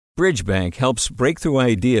Bridgebank helps breakthrough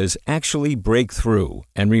ideas actually break through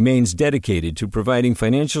and remains dedicated to providing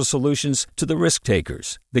financial solutions to the risk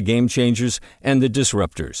takers, the game changers, and the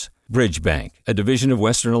disruptors. Bridgebank, a division of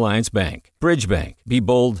Western Alliance Bank. Bridgebank. Be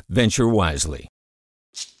bold, venture wisely.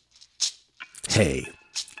 Hey,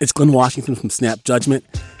 it's Glenn Washington from Snap Judgment.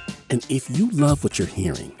 And if you love what you're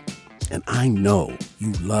hearing, and I know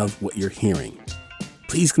you love what you're hearing,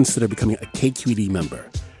 please consider becoming a KQED member.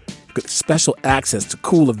 You get special access to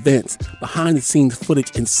cool events, behind-the-scenes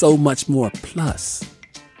footage, and so much more. Plus,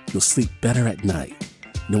 you'll sleep better at night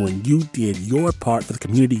knowing you did your part for the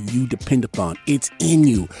community you depend upon. It's in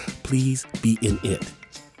you. Please be in it.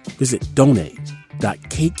 Visit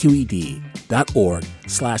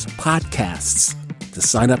donate.kqed.org/podcasts to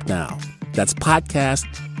sign up now. That's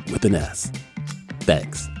podcast with an S.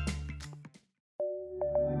 Thanks.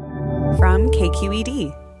 From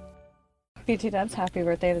KQED. BT Dubs, happy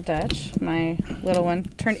birthday to Dutch. My little one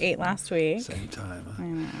turned 8 last week. Same time. Huh? I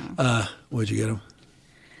know. What'd you get him?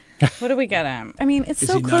 What did we get him? I mean, it's Is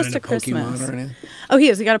so he close not to into Christmas. Pokemon or anything? Oh, he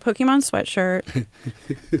is. He got a Pokemon sweatshirt.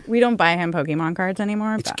 We don't buy him Pokemon cards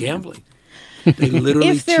anymore. It's gambling. They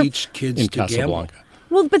literally teach kids in to gamble. Casablanca.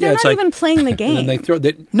 Well, but they're not even playing the game. And then they throw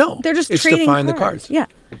no. They're just it's trading to find cards. the cards. Yeah.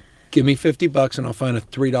 Give me $50 and I'll find a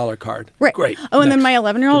 $3 card. Right. Great. Oh, and then Next.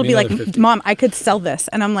 my 11-year-old will be Give like, me another 50. Mom, I could sell this.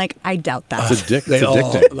 And I'm like, I doubt that. It's They all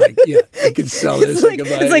addicting. like, yeah, I can sell this.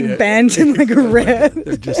 It's like bent and like red.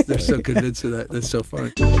 They're so convinced of that. That's so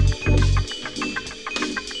funny.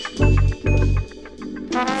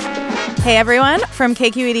 Hey, everyone. From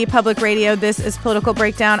KQED Public Radio, this is Political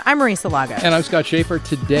Breakdown. I'm Marisa Lago. And I'm Scott Shafer.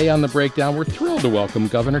 Today on The Breakdown, we're thrilled to welcome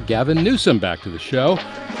Governor Gavin Newsom back to the show.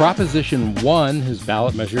 Proposition 1, his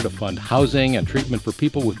ballot measure to fund housing and treatment for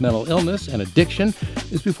people with mental illness and addiction,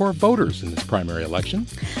 is before voters in this primary election.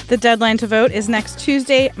 The deadline to vote is next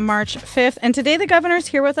Tuesday, March 5th. And today the governor's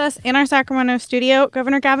here with us in our Sacramento studio.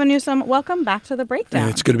 Governor Gavin Newsom, welcome back to The Breakdown.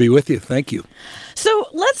 It's good to be with you. Thank you. So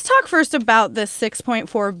let's talk first about the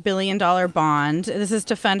 $6.4 billion bond. This is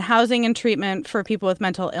to fund housing and treatment for people with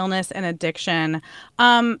mental illness and addiction.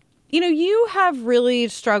 You have really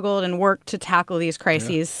struggled and worked to tackle these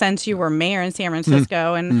crises since you were mayor in San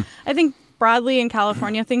Francisco. And I think broadly in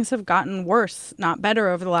California, things have gotten worse, not better,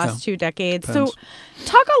 over the last 2 decades. Depends. So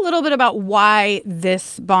talk a little bit about why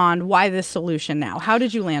this bond, why this solution now? How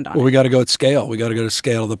did you land on it? Well, we got to go at scale. We got to go to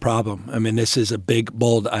scale of the problem. I mean, this is a big,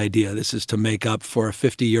 bold idea. This is to make up for a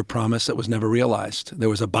 50-year promise that was never realized. There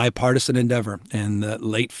was a bipartisan endeavor in the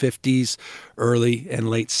late 50s, early and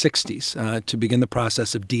late 60s to begin the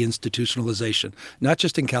process of deinstitutionalization, not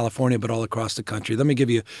just in California, but all across the country. Let me give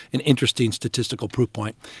you an interesting statistical proof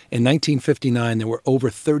point. In 1959, there were over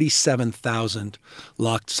 37,000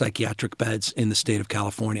 locked psychiatric beds in the state of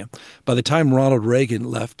California. By the time Ronald Reagan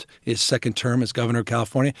left his second term as governor of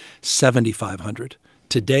California, 7,500.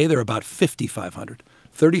 Today, they're about 5,500.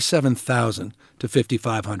 37,000 to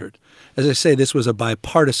 5,500. As I say, this was a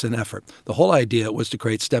bipartisan effort. The whole idea was to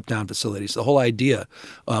create step-down facilities. The whole idea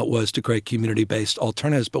was to create community-based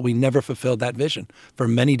alternatives, but we never fulfilled that vision for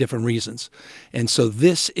many different reasons. And so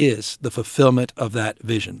this is the fulfillment of that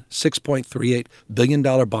vision. $6.38 billion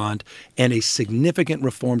bond and a significant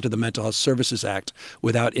reform to the Mental Health Services Act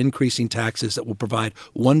without increasing taxes that will provide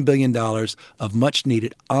 $1 billion of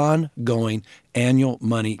much-needed ongoing annual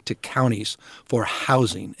money to counties for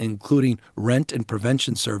housing, including rent and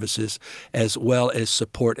prevention services, as well as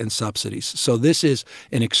support and subsidies. So this is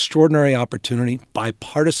an extraordinary opportunity,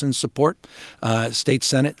 bipartisan support, state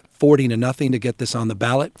Senate, 40-0 to get this on the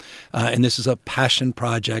ballot. And this is a passion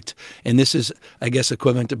project. And this is, I guess,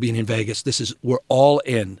 equivalent to being in Vegas. We're all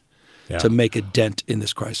in to make a dent in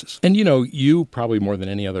this crisis. And, you probably more than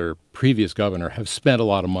any other previous governor have spent a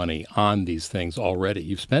lot of money on these things already.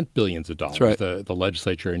 You've spent billions of dollars, right. the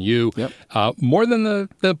legislature and you, more than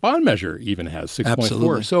the bond measure even has, 6.4.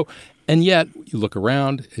 Absolutely. So, and yet you look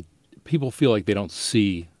around, people feel like they don't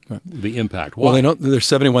see the impact. Why? Well, they don't. There's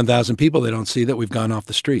 71,000 people they don't see that we've gone off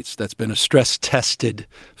the streets. That's been a stress-tested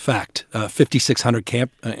fact. 5,600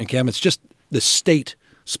 encampments, just the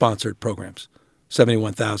state-sponsored programs.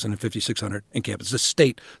 71,000 and 5,600 encampments, the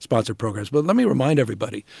state-sponsored programs. But let me remind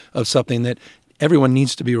everybody of something that everyone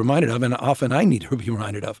needs to be reminded of, and often I need to be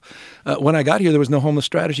reminded of. When I got here, there was no homeless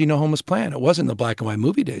strategy, no homeless plan. It wasn't the black and white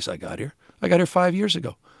movie days I got here. I got here 5 years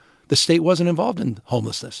ago. The state wasn't involved in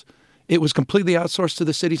homelessness. It was completely outsourced to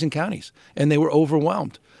the cities and counties, and they were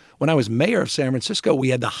overwhelmed. When I was mayor of San Francisco, we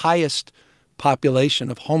had the highest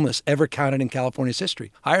population of homeless ever counted in California's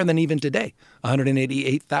history, higher than even today,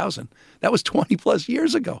 188,000. That was 20 plus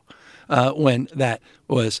years ago when that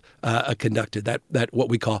was conducted, that what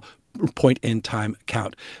we call point-in-time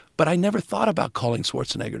count. But I never thought about calling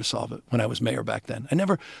Schwarzenegger to solve it when I was mayor back then. I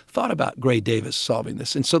never thought about Gray Davis solving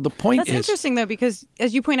this. And so the point is... That's interesting, though, because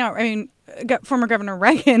as you point out, I mean, former Governor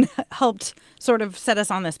Reagan helped sort of set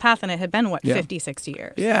us on this path, and it had been, 50, 60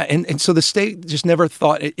 years? Yeah, and so the state just never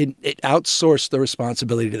thought it outsourced the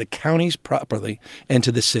responsibility to the counties properly and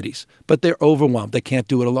to the cities. But they're overwhelmed. They can't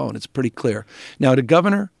do it alone. It's pretty clear. Now, to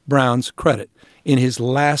Governor Brown's credit, in his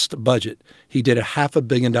last budget, he did a $500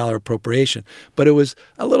 million appropriation, but it was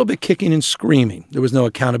a little bit kicking and screaming. There was no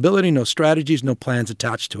accountability, no strategies, no plans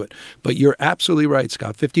attached to it. But you're absolutely right,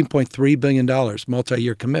 Scott, $15.3 billion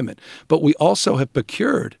multi-year commitment. But we also have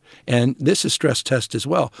procured, and this is stress test as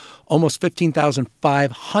well, almost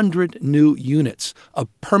 15,500 new units of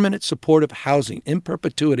permanent supportive housing in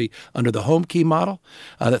perpetuity under the home key model.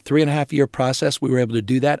 The 3.5-year process, we were able to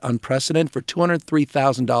do that unprecedented for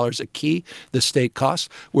 $203,000 a key. The state costs.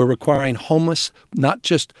 We're requiring homeless, not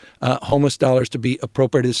just homeless dollars to be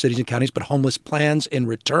appropriated to the cities and counties, but homeless plans in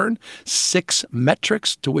return, 6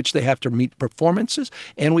 metrics to which they have to meet performances,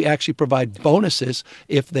 and we actually provide bonuses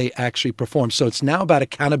if they actually perform. So it's now about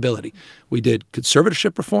accountability. We did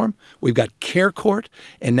conservatorship reform, we've got care court,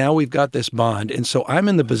 and now we've got this bond. And so I'm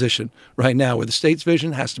in the position right now where the state's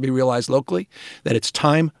vision has to be realized locally, that it's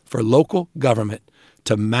time for local government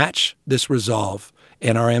to match this resolve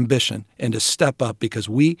and our ambition and to step up, because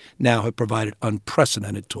we now have provided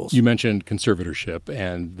unprecedented tools. You mentioned conservatorship,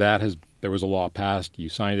 and there was a law passed. You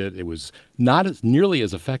signed it. It was not nearly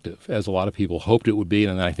as effective as a lot of people hoped it would be,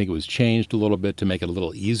 and I think it was changed a little bit to make it a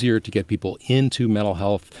little easier to get people into mental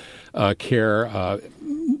health care,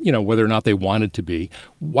 whether or not they wanted to be.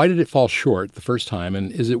 Why did it fall short the first time,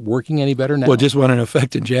 and is it working any better now? Well, it just went into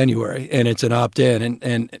effect in January, and it's an opt-in,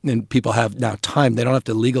 and people have now time. They don't have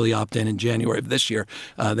to legally opt in January of this year.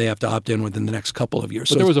 They have to opt in within the next couple of years.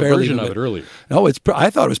 But there was a version of it earlier. No, I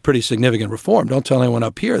thought it was pretty significant reform. Don't tell anyone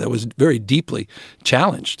up here. That was very deeply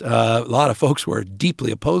challenged. A lot of folks were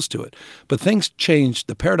deeply opposed to it. But things changed.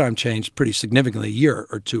 The paradigm changed pretty significantly a year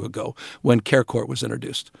or two ago when Care Court was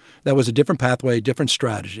introduced. That was a different pathway, different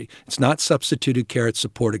strategy. It's not substituted care, it's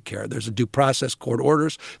supported care. There's a due process, court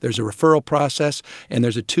orders, there's a referral process, and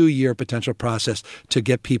there's a 2-year potential process to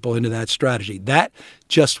get people into that strategy. That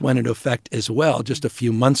just went into effect as well just a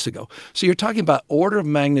few months ago. So you're talking about order of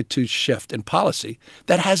magnitude shift in policy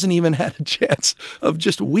that hasn't even had a chance of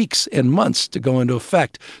just weeks and months to go into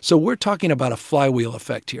effect. So we're talking about a flywheel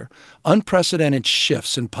effect here. Unprecedented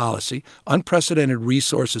shifts in policy, unprecedented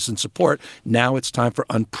resources and support. Now it's time for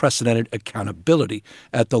unprecedented accountability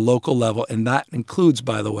at the local level. And that includes,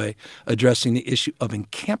 by the way, addressing the issue of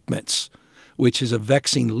encampments, which is a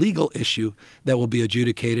vexing legal issue that will be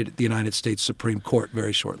adjudicated at the United States Supreme Court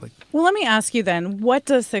very shortly. Well, let me ask you then, what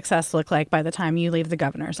does success look like by the time you leave the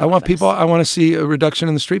governor's office? I want to see a reduction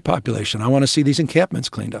in the street population. I want to see these encampments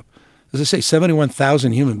cleaned up. As I say,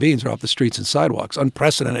 71,000 human beings are off the streets and sidewalks,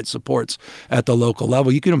 unprecedented supports at the local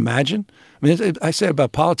level. You can imagine. I mean, I say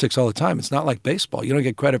about politics all the time. It's not like baseball. You don't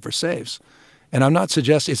get credit for saves. And I'm not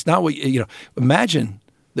suggesting, it's not what, imagine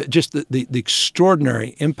just the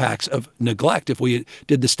extraordinary impacts of neglect if we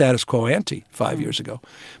did the status quo ante 5 years ago.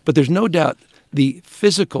 But there's no doubt the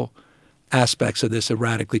physical aspects of this have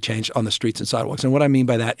radically changed on the streets and sidewalks. And what I mean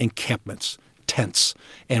by that, encampments, tents.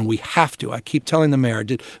 And we have to. I keep telling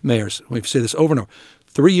the mayors, we've said this over and over.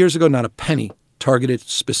 3 years ago, not a penny targeted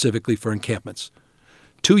specifically for encampments.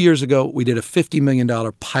 2 years ago, we did a $50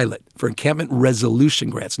 million pilot for encampment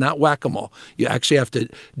resolution grants, not whack-a-mole. You actually have to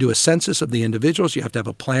do a census of the individuals. You have to have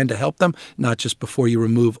a plan to help them, not just before you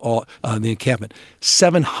remove all the encampment.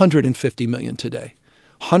 $750 million today.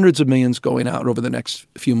 Hundreds of millions going out over the next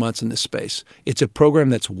few months in this space. It's a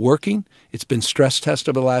program that's working. It's been stress tested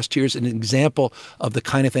over the last years, an example of the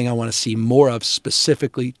kind of thing I want to see more of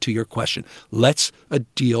specifically to your question. Let's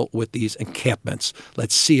deal with these encampments.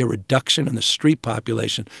 Let's see a reduction in the street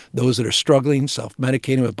population, those that are struggling,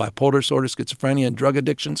 self-medicating with bipolar disorder, schizophrenia, and drug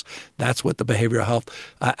addictions. That's what the Behavioral Health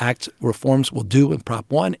Act reforms will do in Prop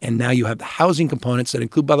 1. And now you have the housing components that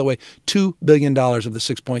include, by the way, $2 billion of the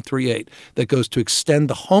 6.38 that goes to extend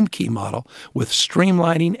the home key model with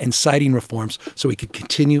streamlining and siting reforms so we can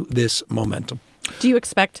continue this momentum. Do you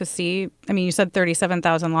expect to see, I mean, you said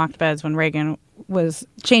 37,000 locked beds when Reagan was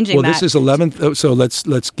changing that. Well, this is 11th, so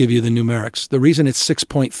let's give you the numerics. The reason it's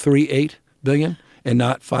 6.38 billion and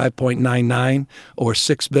not 5.99 or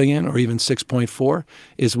 6 billion or even 6.4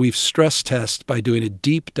 is we've stress tested by doing a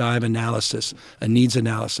deep dive analysis, a needs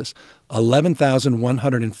analysis,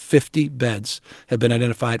 11,150 beds have been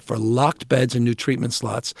identified for locked beds and new treatment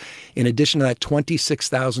slots. In addition to that,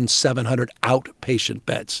 26,700 outpatient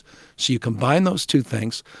beds. So you combine those two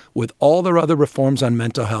things with all their other reforms on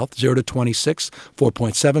mental health, 0 to 26,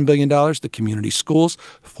 $4.7 billion. The community schools,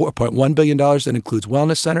 $4.1 billion. That includes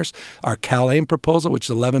wellness centers. Our CalAIM proposal, which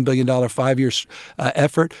is $11 billion 5-year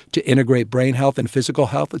effort to integrate brain health and physical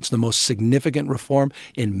health. It's the most significant reform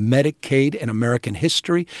in Medicaid in American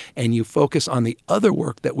history. And you focus on the other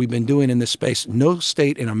work that we've been doing in this space. No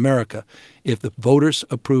state in America, if the voters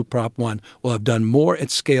approve Prop 1, will have done more at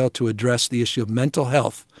scale to address the issue of mental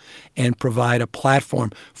health and provide a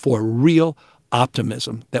platform for real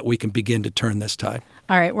optimism that we can begin to turn this tide.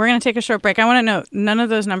 All right, we're going to take a short break. I want to note, none of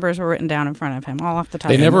those numbers were written down in front of him, all off the top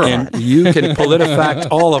of his head. They never are. And you can PolitiFact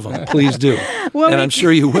all of them. Please do. I'm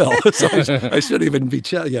sure you will. So I shouldn't even be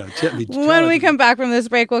When we come back from this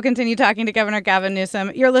break, we'll continue talking to Governor Gavin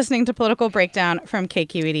Newsom. You're listening to Political Breakdown from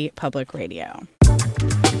KQED Public Radio.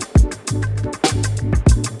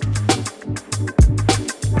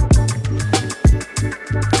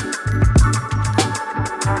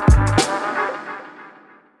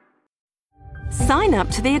 Sign up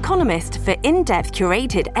to The Economist for in-depth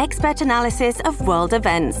curated expert analysis of world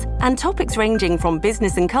events and topics ranging from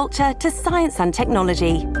business and culture to science and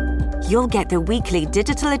technology. You'll get the weekly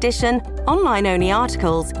digital edition, online-only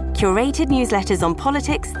articles, curated newsletters on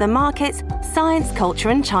politics, the markets, science, culture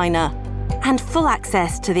and China, and full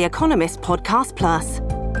access to The Economist Podcast Plus.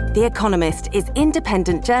 The Economist is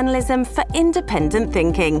independent journalism for independent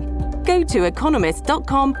thinking. Go to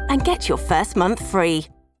economist.com and get your first month free.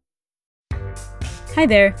 Hi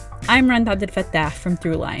there, I'm Rand Abdel Fattah from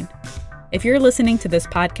Throughline. If you're listening to this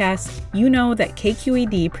podcast, you know that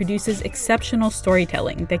KQED produces exceptional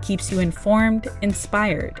storytelling that keeps you informed,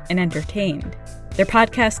 inspired, and entertained. Their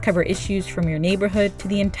podcasts cover issues from your neighborhood to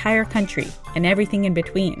the entire country and everything in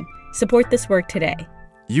between. Support this work today.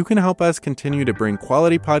 You can help us continue to bring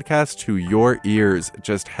quality podcasts to your ears.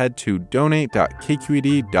 Just head to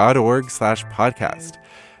donate.kqed.org/podcast.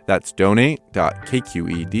 That's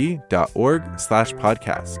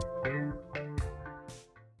donate.kqed.org/podcast.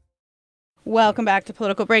 Welcome back to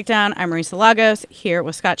Political Breakdown. I'm Marisa Lagos here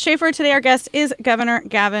with Scott Shafer. Today our guest is Governor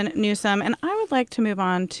Gavin Newsom, and I would like to move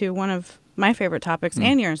on to one of my favorite topics,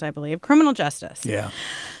 and yours, I believe, criminal justice. Yeah.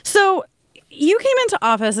 So you came into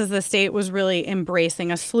office as the state was really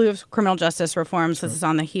embracing a slew of criminal justice reforms. This is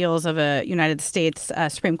on the heels of a United States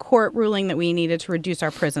Supreme Court ruling that we needed to reduce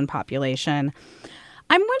our prison population.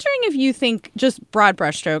 I'm wondering if you think, just broad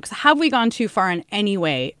brushstrokes, have we gone too far in any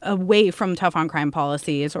way away from tough on crime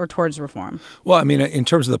policies or towards reform? Well, I mean, in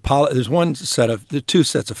terms of there's two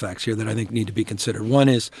sets of facts here that I think need to be considered. One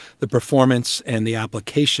is the performance and the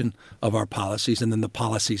application of our policies, and then the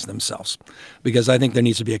policies themselves, because I think there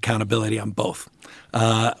needs to be accountability on both.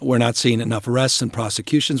 We're not seeing enough arrests and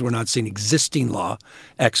prosecutions. We're not seeing existing law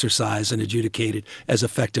exercised and adjudicated as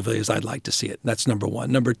effectively as I'd like to see it. That's number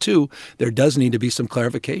one. Number two, there does need to be some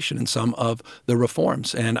clarification in some of the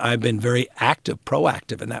reforms. And I've been very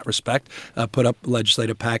proactive in that respect. Put up a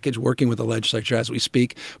legislative package, working with the legislature as we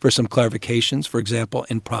speak for some clarifications, for example,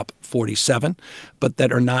 in Prop 47, but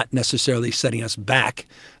that are not necessarily setting us back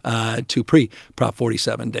to pre-Prop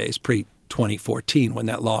 47 days, pre-2014, when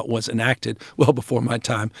that law was enacted, well before my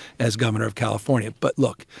time as governor of California. But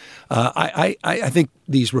look, I think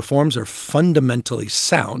these reforms are fundamentally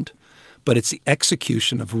sound, but it's the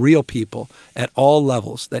execution of real people at all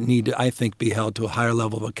levels that need to, I think, be held to a higher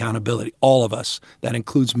level of accountability. All of us. That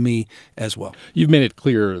includes me as well. You've made it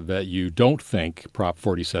clear that you don't think Prop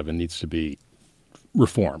 47 needs to be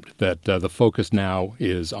reformed, that the focus now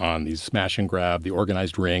is on these smash and grab, the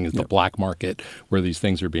organized ring, the black market where these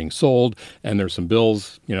things are being sold. And there's some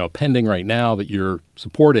bills, pending right now that you're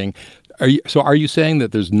supporting. Are you saying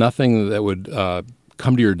that there's nothing that would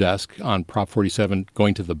come to your desk on Prop 47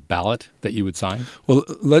 going to the ballot that you would sign? Well,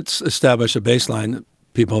 let's establish a baseline that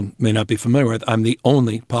people may not be familiar with. I'm the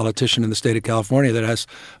only politician in the state of California that has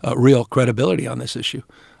real credibility on this issue.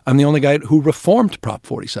 I'm the only guy who reformed Prop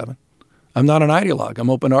 47. I'm not an ideologue. I'm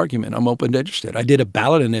open to argument. I'm open to interested. I did a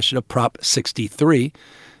ballot initiative, Prop 63,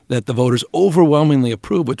 that the voters overwhelmingly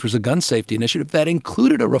approved, which was a gun safety initiative that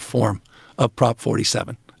included a reform of Prop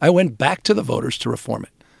 47. I went back to the voters to reform it.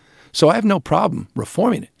 So I have no problem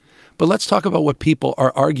reforming it. But let's talk about what people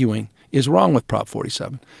are arguing is wrong with Prop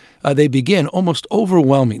 47. They begin almost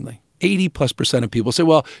overwhelmingly. 80+% of people say,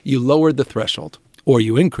 well, you lowered the threshold. or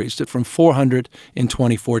you increased it from $400 in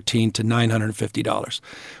 2014 to $950.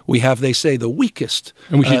 We have, they say, the weakest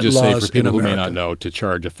And we should just say, laws for people in who may America. not know, to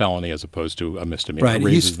charge a felony as opposed to a misdemeanor. Right. It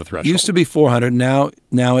raises the threshold. It used to be $400.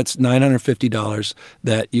 Now it's $950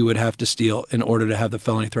 that you would have to steal in order to have the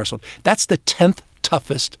felony threshold. That's the 10th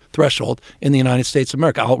toughest threshold in the United States of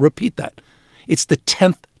America. I'll repeat that. It's the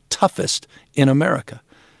 10th toughest in America.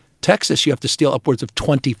 Texas, you have to steal upwards of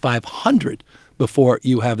 $2,500 before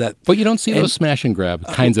you have that. But you don't see those smash and grab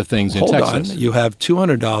kinds of things in Texas. Hold on. You have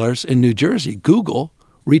 $200 in New Jersey. Google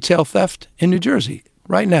retail theft in New Jersey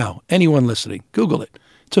right now. Anyone listening, Google it.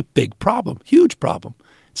 It's a big problem, huge problem.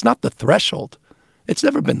 It's not the threshold. It's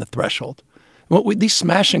never been the threshold. These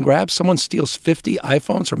smash and grabs, someone steals 50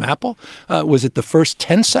 iPhones from Apple. Was it the first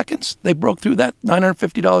 10 seconds they broke through that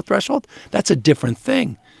 $950 threshold? That's a different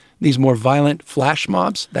thing. These more violent flash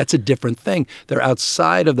mobs, that's a different thing. They're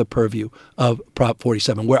outside of the purview of Prop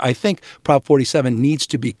 47, where I think Prop 47 needs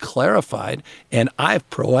to be clarified, and I've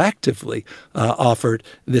proactively offered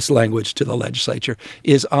this language to the legislature,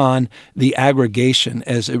 is on the aggregation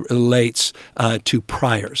as it relates to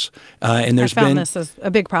priors. And I found this as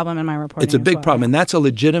a big problem in my reporting. It's a big problem, and that's a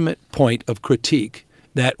legitimate point of critique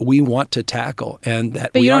that we want to tackle and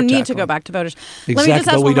that but we are you don't need tackling. to go back to voters. Exactly, Let me just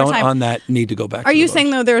ask but we one more don't time. on that need to go back Are to you the saying,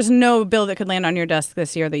 voters. though, there's no bill that could land on your desk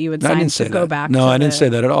this year that you would No, I sign didn't say to go that. back No, to I didn't say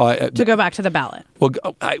that at all. to go back to the ballot? Well,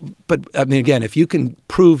 but I mean, again, if you can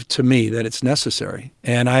prove to me that it's necessary,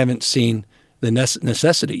 and I haven't seen the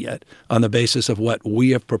necessity yet on the basis of what we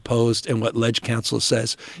have proposed and what Leg Council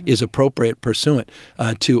says is appropriate pursuant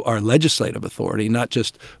to our legislative authority, not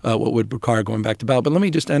just what would require going back to ballot. But let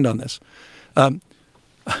me just end on this.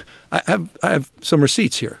 I have some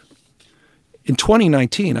receipts here. In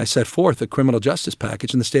 2019, I set forth a criminal justice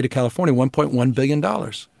package in the state of California, $1.1 billion.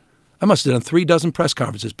 I must have done 3 dozen press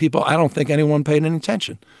conferences. I don't think anyone paid any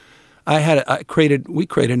attention. We created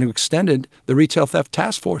and extended the retail theft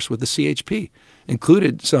task force with the CHP,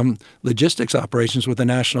 included some logistics operations with the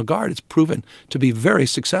National Guard. It's proven to be very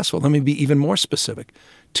successful. Let me be even more specific.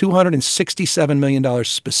 $267 million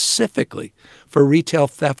specifically for retail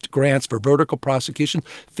theft grants for vertical prosecution.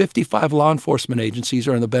 55 law enforcement agencies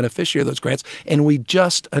are the beneficiary of those grants. And we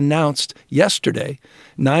just announced yesterday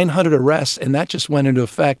 900 arrests, and that just went into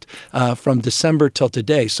effect from December till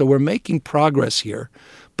today. So we're making progress here.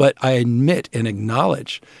 But I admit and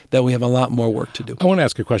acknowledge that we have a lot more work to do. I want to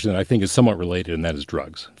ask a question that I think is somewhat related, and that is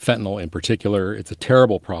drugs. Fentanyl in particular, it's a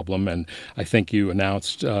terrible problem. And I think you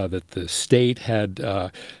announced that the state had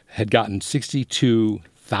gotten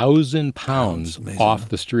 62,000 pounds off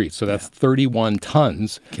the streets. So that's 31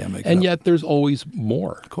 tons. Can't make it and up. yet there's always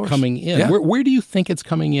more coming in. Yeah. Where do you think it's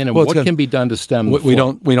coming in, and what can be done to stem the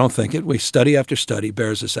flow? We don't think it. Study after study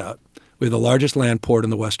bears this out. We have the largest land port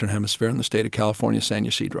in the Western Hemisphere in the state of California, San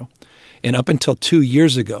Ysidro. And up until 2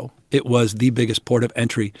 years ago, it was the biggest port of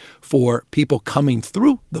entry for people coming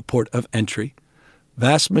through the port of entry.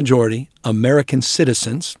 Vast majority, American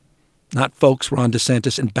citizens, not folks Ron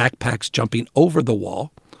DeSantis in backpacks jumping over the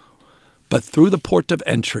wall, but through the port of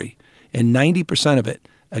entry. And 90% of it,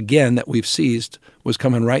 again, that we've seized was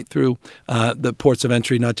coming right through the ports of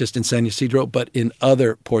entry, not just in San Ysidro, but in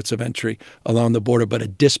other ports of entry along the border, but a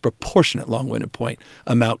disproportionate long-winded point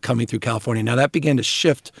amount coming through California. Now, that began to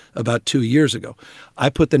shift about 2 years ago.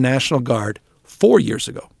 I put the National Guard 4 years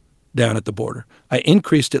ago down at the border. I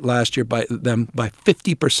increased it last year by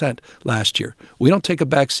 50% last year. We don't take a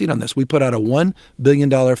back seat on this. We put out a $1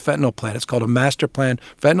 billion fentanyl plan. It's called a master plan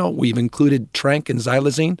fentanyl. We've included Trank and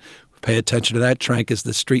xylazine. Pay attention to that. Trank is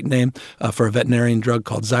the street name for a veterinarian drug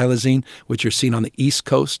called xylazine, which you're seeing on the East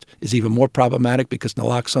Coast is even more problematic because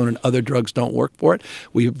naloxone and other drugs don't work for it.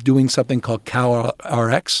 We're doing something called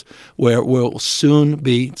CalRx, where we'll soon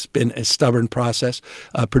be, it's been a stubborn process,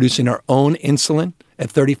 producing our own insulin at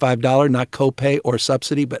 $35, not copay or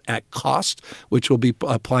subsidy, but at cost, which will be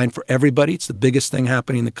applying for everybody. It's the biggest thing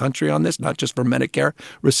happening in the country on this, not just for Medicare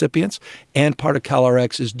recipients. And part of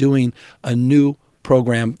CalRx is doing a new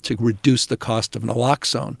program to reduce the cost of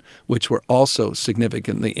naloxone, which we're also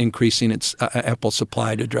significantly increasing its ample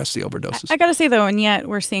supply to address the overdoses. I got to say, though, and yet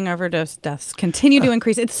we're seeing overdose deaths continue to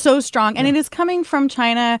increase. It's so strong, and it is coming from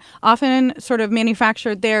China, often sort of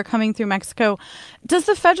manufactured there, coming through Mexico. Does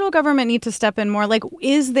the federal government need to step in more? Like,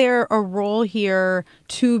 is there a role here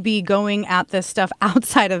to be going at this stuff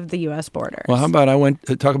outside of the U.S. borders? Well, how about I went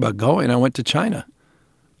to China.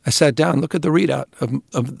 I sat down, look at the readout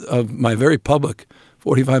of my very public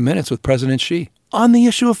 45 minutes with President Xi on the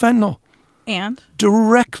issue of fentanyl. And?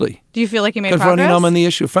 Directly. Do you feel like you made confronting progress? him on the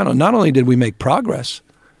issue of fentanyl. Not only did we make progress,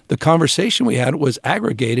 the conversation we had was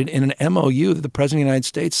aggregated in an MOU that the President of the United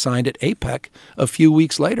States signed at APEC a few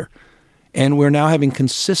weeks later. And we're now having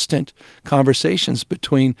consistent conversations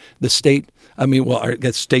between the State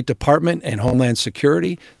Department and Homeland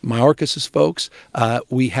Security, Mayorkas's folks.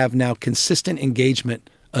 We have now consistent engagement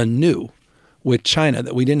anew with China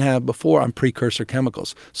that we didn't have before on precursor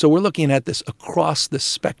chemicals. So we're looking at this across the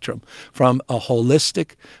spectrum from a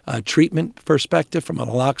holistic treatment perspective, from a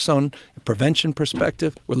naloxone prevention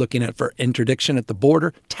perspective. We're looking at for interdiction at the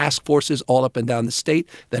border, task forces all up and down the state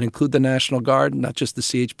that include the National Guard, not just the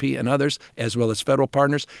CHP and others, as well as federal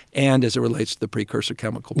partners, and as it relates to the precursor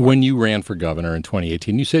chemical part. When you ran for governor in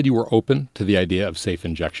 2018, you said you were open to the idea of safe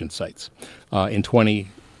injection sites. In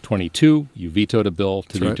 2022, you vetoed a bill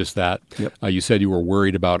to do just that. Yep. You said you were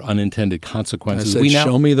worried about unintended consequences. I said,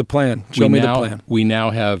 show me the plan. Show me the plan. We now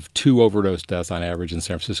have 2 overdose deaths on average in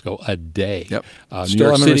San Francisco a day. Yep.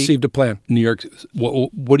 Still haven't received a plan. New York,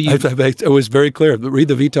 what do you... It was very clear. Read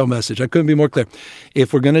the veto message. I couldn't be more clear.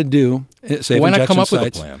 If we're going to do safe Why not injection come up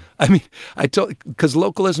sites, with a plan? I mean, because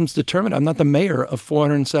localism's determined. I'm not the mayor of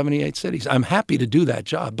 478 cities. I'm happy to do that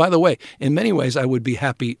job. By the way, in many ways, I would be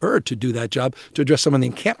happier to do that job to address some of the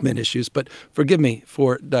encampment issues. But forgive me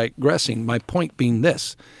for digressing. My point being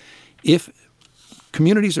this. If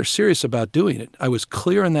communities are serious about doing it, I was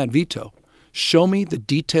clear in that veto. Show me the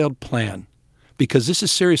detailed plan, because this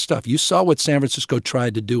is serious stuff. You saw what San Francisco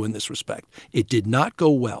tried to do in this respect. It did not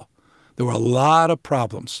go well. There were a lot of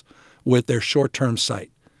problems with their short-term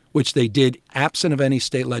site, which they did absent of any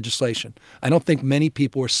state legislation. I don't think many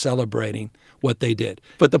people were celebrating what they did.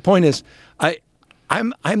 But the point is,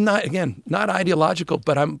 I'm not, again, not ideological,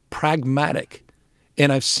 but I'm pragmatic.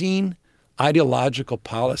 And I've seen ideological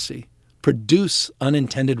policy produce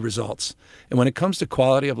unintended results. And when it comes to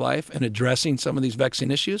quality of life and addressing some of these vexing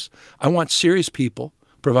issues, I want serious people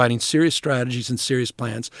providing serious strategies and serious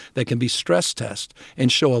plans that can be stress tested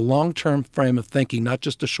and show a long-term frame of thinking, not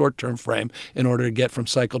just a short-term frame, in order to get from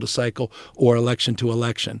cycle to cycle or election to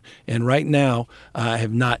election. And right now, I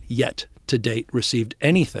have not yet to date received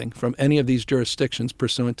anything from any of these jurisdictions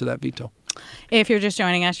pursuant to that veto. If you're just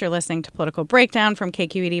joining us, you're listening to Political Breakdown from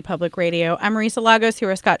KQED Public Radio. I'm Marisa Lagos, here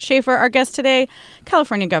with Scott Shafer. Our guest today,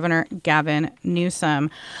 California Governor Gavin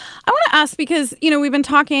Newsom. I want to ask, because, we've been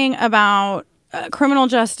talking about criminal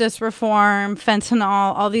justice reform,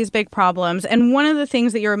 fentanyl, all these big problems. And one of the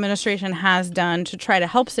things that your administration has done to try to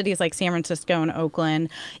help cities like San Francisco and Oakland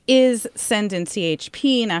is send in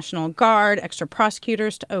CHP, National Guard, extra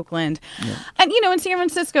prosecutors to Oakland. Yeah. And, in San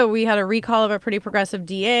Francisco, we had a recall of a pretty progressive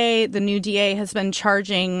DA. The new DA has been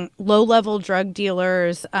charging low-level drug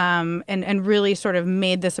dealers and really sort of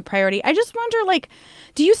made this a priority. I just wonder,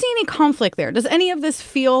 do you see any conflict there? Does any of this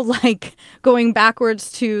feel like going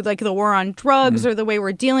backwards to the war on drugs or the way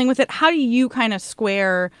we're dealing with it? How do you kind of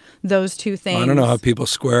square those two things? I don't know how people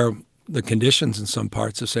square the conditions in some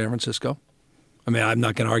parts of San Francisco. I mean, I'm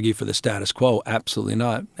not going to argue for the status quo. Absolutely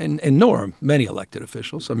not. And nor are many elected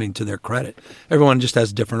officials. I mean, to their credit. Everyone just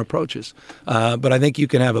has different approaches. But I think you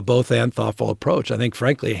can have a both-and thoughtful approach. I think,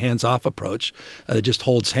 frankly, a hands-off approach that just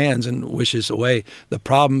holds hands and wishes away the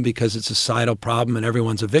problem because it's a societal problem and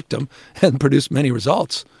everyone's a victim and produce many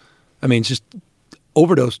results. I mean, it's just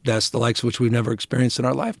overdose deaths, the likes of which we've never experienced in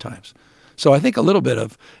our lifetimes. So I think a little bit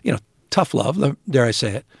of, tough love, dare I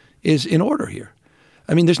say it, is in order here.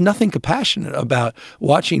 I mean, there's nothing compassionate about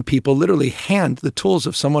watching people literally hand the tools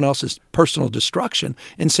of someone else's personal destruction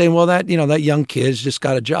and saying, well, that young kid's just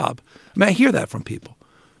got a job. I mean, I hear that from people.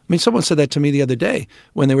 I mean, someone said that to me the other day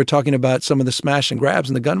when they were talking about some of the smash and grabs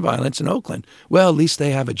and the gun violence in Oakland. Well, at least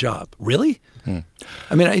they have a job. Really?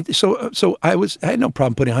 I mean, I had no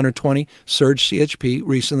problem putting 120 surge CHP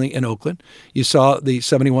recently in Oakland. You saw the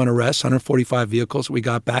 71 arrests, 145 vehicles we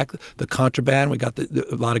got back, the contraband, we got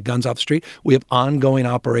a lot of guns off the street. We have ongoing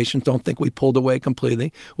operations. Don't think we pulled away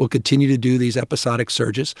completely. We'll continue to do these episodic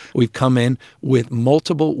surges. We've come in with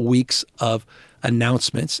multiple weeks of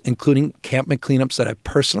announcements, including encampment cleanups that I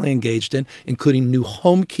personally engaged in, including new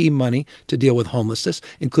home key money to deal with homelessness,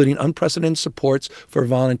 including unprecedented supports for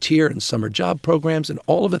volunteer and summer job programs and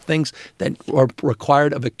all of the things that are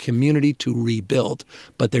required of a community to rebuild.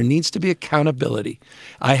 But there needs to be accountability.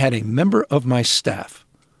 I had a member of my staff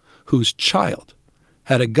whose child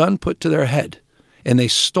had a gun put to their head and they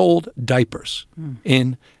stole diapers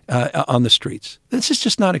on the streets. This is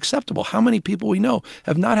just not acceptable. How many people we know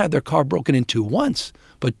have not had their car broken into once,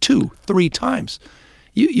 but 2, 3 times?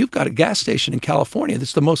 You've got a gas station in California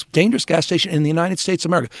that's the most dangerous gas station in the United States of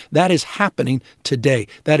America. That is happening today.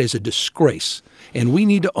 That is a disgrace. And we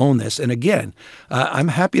need to own this. And again, I'm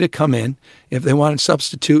happy to come in. If they want to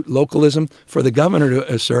substitute localism for the governor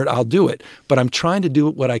to assert, I'll do it. But I'm trying to do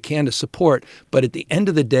what I can to support. But at the end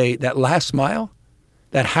of the day, that last mile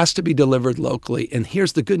That has to be delivered locally. And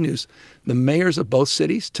here's the good news. The mayors of both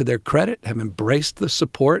cities, to their credit, have embraced the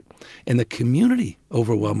support, and the community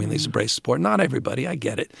overwhelmingly has embraced support. Not everybody, I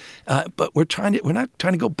get it. But we're not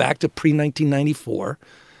trying to go back to pre-1994.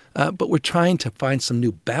 But we're trying to find some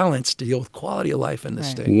new balance to deal with quality of life in the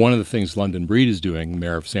state. One of the things London Breed is doing,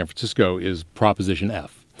 mayor of San Francisco, is Proposition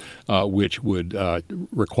F, which would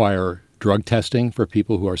require drug testing for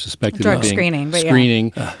people who are suspected of being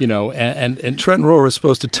screening. And Trent Rohrer was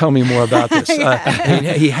supposed to tell me more about this.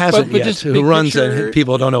 He hasn't yet. Who runs?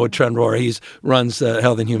 People don't know what Trent Rohrer. He runs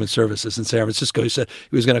Health and Human Services in San Francisco. He said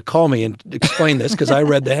he was going to call me and explain this because I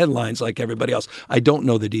read the headlines like everybody else. I don't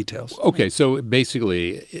know the details. Okay, so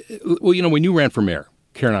basically, when you ran for mayor,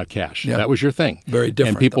 care not cash. Yep. That was your thing. Very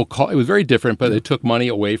different. And people it was very different, but they took money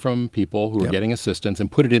away from people who were getting assistance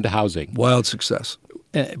and put it into housing. Wild success.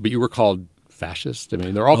 But you were called fascist. I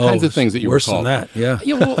mean, there are all kinds of things that you were called. Worse than that,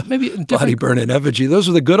 yeah. Well, maybe body burn and effigy. Those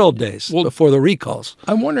were the good old days before the recalls.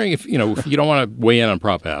 I'm wondering if you don't want to weigh in on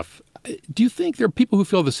Prop F, do you think there are people who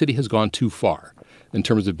feel the city has gone too far in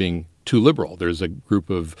terms of being too liberal? There's a group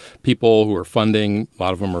of people who are funding, a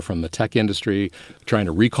lot of them are from the tech industry, trying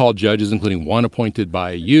to recall judges, including one appointed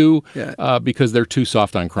by you, because they're too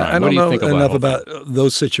soft on crime. I don't know enough about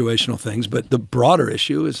those situational things, but the broader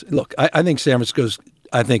issue is, look, I think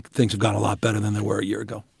I think things have gone a lot better than they were a year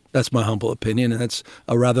ago. That's my humble opinion, and that's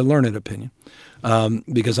a rather learned opinion,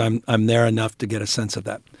 because I'm there enough to get a sense of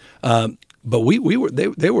that. But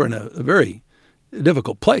they were in a very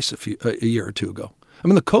difficult place a year or two ago. I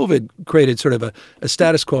mean, the COVID created sort of a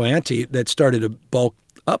status quo ante that started to bulk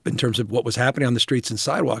up in terms of what was happening on the streets and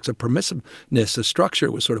sidewalks. A permissiveness, a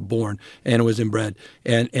structure was sort of born and it was inbred.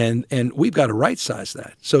 And we've got to right-size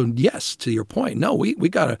that. So, yes, to your point, no, we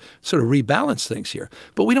got to sort of rebalance things here.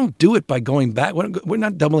 But we don't do it by going back. We're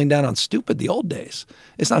not doubling down on stupid the old days.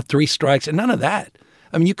 It's not 3 strikes and none of that.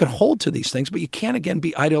 I mean, you can hold to these things, but you can't, again,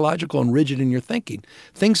 be ideological and rigid in your thinking.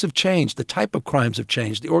 Things have changed. The type of crimes have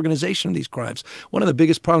changed. The organization of these crimes. One of the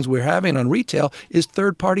biggest problems we're having on retail is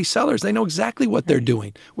third-party sellers. They know exactly what they're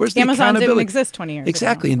doing. Where's the Amazon accountability? didn't exist 20 years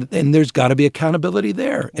exactly. ago. And there's got to be accountability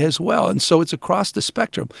there as well. And so it's across the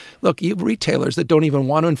spectrum. Look, you have retailers that don't even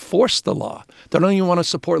want to enforce the law. They don't even want to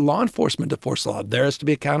support law enforcement to enforce the law. There has to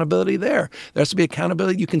be accountability there. There has to be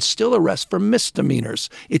accountability. You can still arrest for misdemeanors.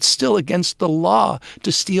 It's still against the law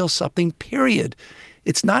to steal something, period.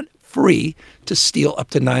 It's not free to steal up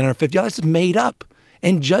to $950. It's made up.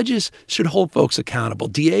 And judges should hold folks accountable.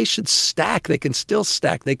 DAs should stack. They can still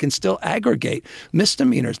stack. They can still aggregate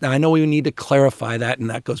misdemeanors. Now, I know we need to clarify that, and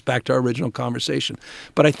that goes back to our original conversation.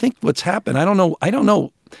 But I think what's happened, I don't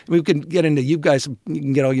know. We can get into you guys. You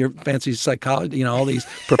can get all your fancy psychology, all these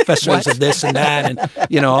professors of this and that,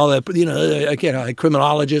 and all the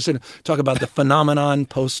criminologists, and talk about the phenomenon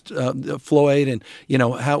post Floyd, and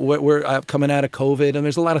how we're coming out of COVID. And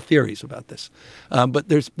there's a lot of theories about this, but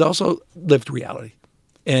there's also lived reality,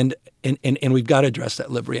 and we've got to address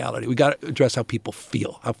that lived reality. We got to address how people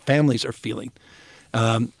feel, how families are feeling.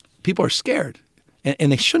 People are scared.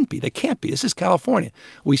 And they shouldn't be. They can't be. This is California.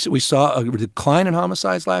 We saw a decline in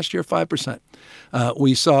homicides last year, 5%.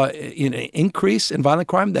 We saw an increase in violent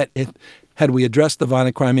crime that, had we addressed the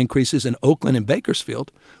violent crime increases in Oakland and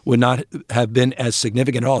Bakersfield, would not have been as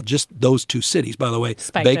significant at all. Just those 2 cities, by the way.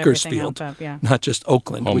 Spiked Bakersfield, not just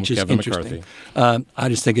Oakland, which is Kevin interesting. I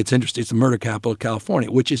just think it's interesting. It's the murder capital of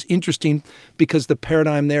California, which is interesting because the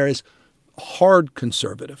paradigm there is hard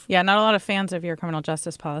conservative. Yeah, not a lot of fans of your criminal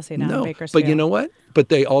justice policy now in Bakersfield. But you know what? But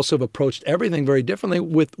they also have approached everything very differently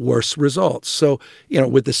with worse results. So,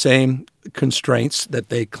 with the same constraints that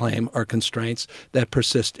they claim are constraints that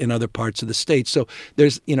persist in other parts of the state. So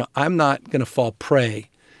there's, I'm not going to fall prey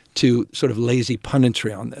to sort of lazy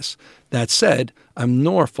punditry on this. That said, I'm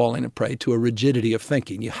nor falling a prey to a rigidity of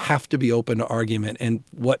thinking. You have to be open to argument. And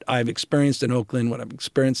what I've experienced in Oakland, what I've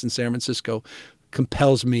experienced in San Francisco,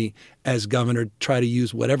 compels me as governor to try to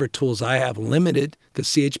use whatever tools I have, limited, because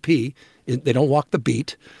CHP, they don't walk the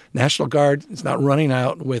beat. National Guard is not running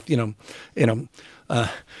out with,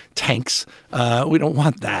 tanks. We don't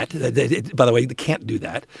want that. By the way, they can't do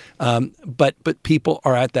that. But people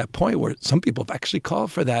are at that point where some people have actually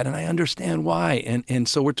called for that, and I understand why. And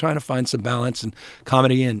so we're trying to find some balance and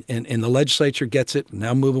comedy, and the legislature gets it.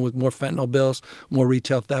 Now moving with more fentanyl bills, more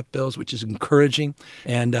retail theft bills, which is encouraging.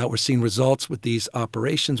 And we're seeing results with these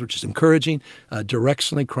operations, which is encouraging.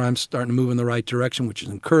 Directionally, crime's starting to move in the right direction, which is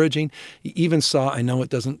encouraging. You even saw, I know it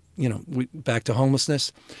doesn't, back to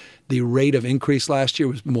homelessness. The rate of increase last year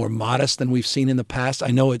was more modest than we've seen in the past. I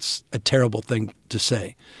know it's a terrible thing to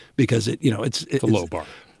say because it's a low bar.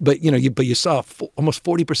 But you saw almost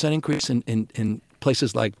 40% increase in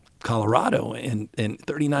places like Colorado and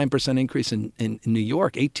 39% increase in New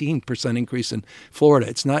York, 18% increase in Florida.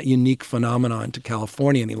 It's not unique phenomenon to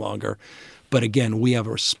California any longer. But again, we have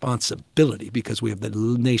a responsibility because we have the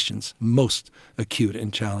nation's most acute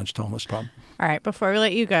and challenged homeless problem. All right, before we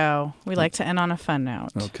let you go, we like to end on a fun note.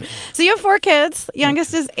 Okay. So you have 4 kids.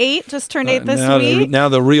 Youngest is 8, just turned 8 this week. Now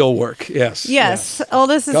the real work, yes. Yes.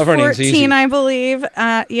 Oldest is Governing's 14, easy. I believe.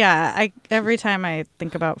 Every time I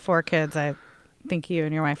think about 4 kids, I think you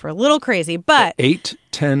and your wife are a little crazy. But 8,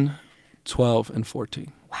 10, 12, and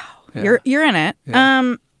 14. Wow. Yeah. You're in it.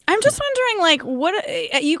 Yeah. I'm just wondering,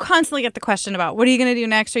 what you constantly get the question about, what are you going to do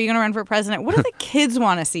next? Are you going to run for president? What do the kids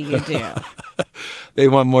want to see you do? They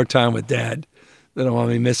want more time with Dad. They don't want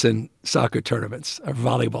me missing soccer tournaments or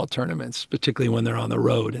volleyball tournaments, particularly when they're on the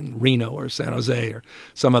road in Reno or San Jose or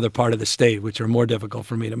some other part of the state, which are more difficult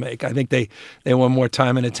for me to make. I think they want more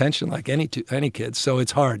time and attention like any kids. So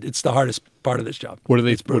it's hard. It's the hardest part of this job. What do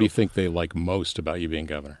you think they like most about you being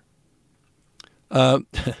governor?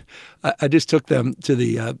 I just took them to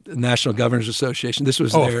the National Governors Association. This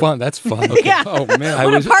was fun. That's fun. Okay. Yeah. Oh, man.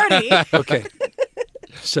 What a party. Okay.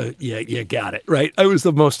 So, yeah, you got it, right? I was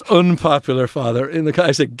the most unpopular father in the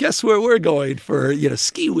I said, guess where we're going for,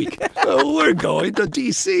 ski week? We're going to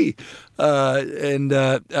D.C.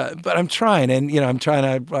 But I'm trying, and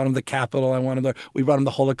I brought him to the Capitol. We brought him to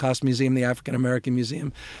the Holocaust Museum, the African American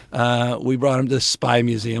Museum. We brought him to the Spy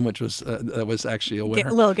Museum, which was actually a winner.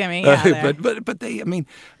 A little gimme, yeah. But they,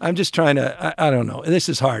 I'm just trying to. I don't know. This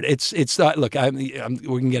is hard. It's not. Look, we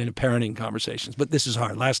can get into parenting conversations, but this is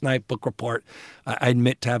hard. Last night, book report. I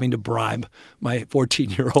admit to having to bribe my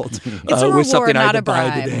 14-year-old with something I had to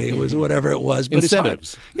buy today. It was whatever it was, but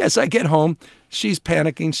incentives. It's hard. Yes, I get home. She's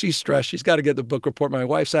panicking. She's stressed. She's got to get the book report. My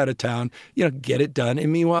wife's out of town. Get it done.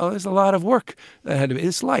 And meanwhile, there's a lot of work that had to be.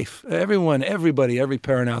 It's life. Everybody, every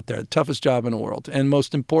parent out there, the toughest job in the world and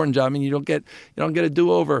most important job. You don't get a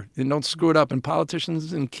do-over and don't screw it up. And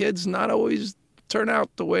politicians and kids not always turn out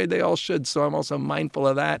the way they all should. So I'm also mindful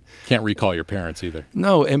of that. Can't recall your parents either.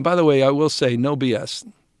 No. And by the way, I will say no BS.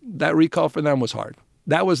 That recall for them was hard.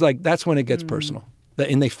 That's when it gets personal.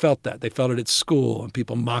 And they felt that. They felt it at school and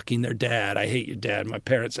people mocking their dad. I hate your dad. My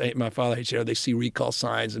parents hate my father hates you. They see recall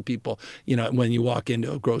signs and people, when you walk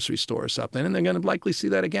into a grocery store or something, and they're going to likely see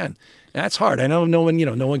that again. And that's hard. I know no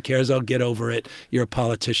one cares. I'll get over it. You're a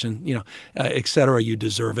politician, et cetera. You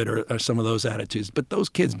deserve it or some of those attitudes. But those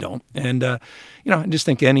kids don't. And, I just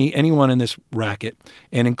think anyone in this racket,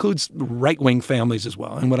 and includes right-wing families as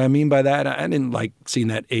well. And what I mean by that, I didn't like seeing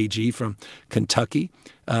that AG from Kentucky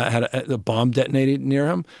had a bomb detonated near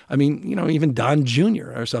him. Even Don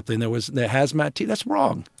Jr. or something, the hazmat team. That's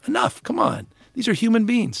wrong. Enough. Come on. These are human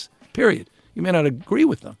beings, period. You may not agree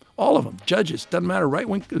with them. All of them. Judges. Doesn't matter.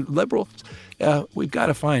 Right-wing, liberals. We've got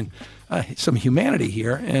to find some humanity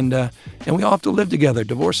here. And we all have to live together.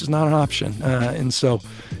 Divorce is not an option. And so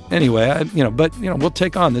anyway, we'll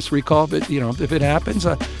take on this recall. But, if it happens,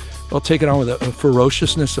 we'll take it on with a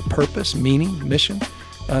ferociousness of purpose, meaning, mission.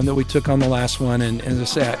 That we took on the last one, and as I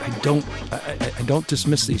say, I don't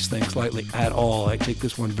dismiss these things lightly at all. I take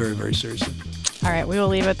this one very, very seriously. All right, we will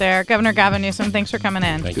leave it there. Governor Gavin Newsom, thanks for coming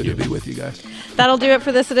in. Thank you. Good to be with you guys. That'll do it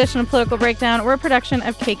for this edition of Political Breakdown. We're a production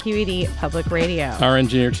of KQED Public Radio. Our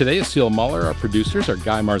engineer today is Seal Muller. Our producers are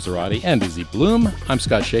Guy Marzorati and Izzy Bloom. I'm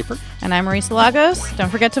Scott Shafer. And I'm Marisa Lagos. Don't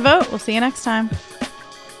forget to vote. We'll see you next time.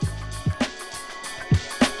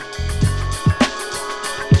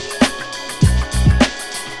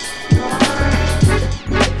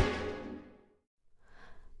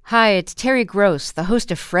 Hi, it's Terry Gross, the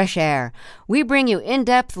host of Fresh Air. We bring you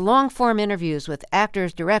in-depth, long-form interviews with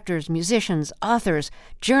actors, directors, musicians, authors,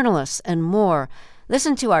 journalists, and more.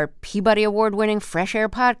 Listen to our Peabody Award-winning Fresh Air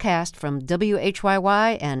podcast from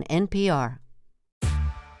WHYY and NPR.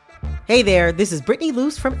 Hey there, this is Brittany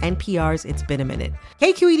Luce from NPR's It's Been a Minute.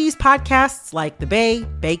 KQED's podcasts like The Bay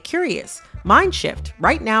Curious, Mind Shift,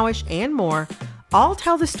 Right Nowish, and more all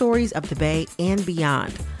tell the stories of the Bay and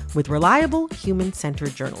beyond, with reliable,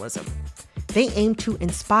 human-centered journalism. They aim to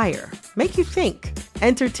inspire, make you think,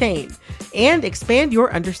 entertain, and expand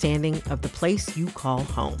your understanding of the place you call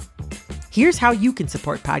home. Here's how you can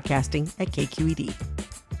support podcasting at KQED.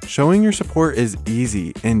 Showing your support is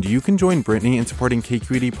easy, and you can join Brittany in supporting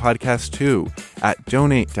KQED Podcast too at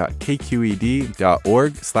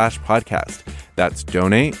donate.kqed.org/podcast. That's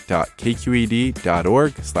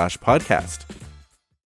donate.kqed.org/podcast.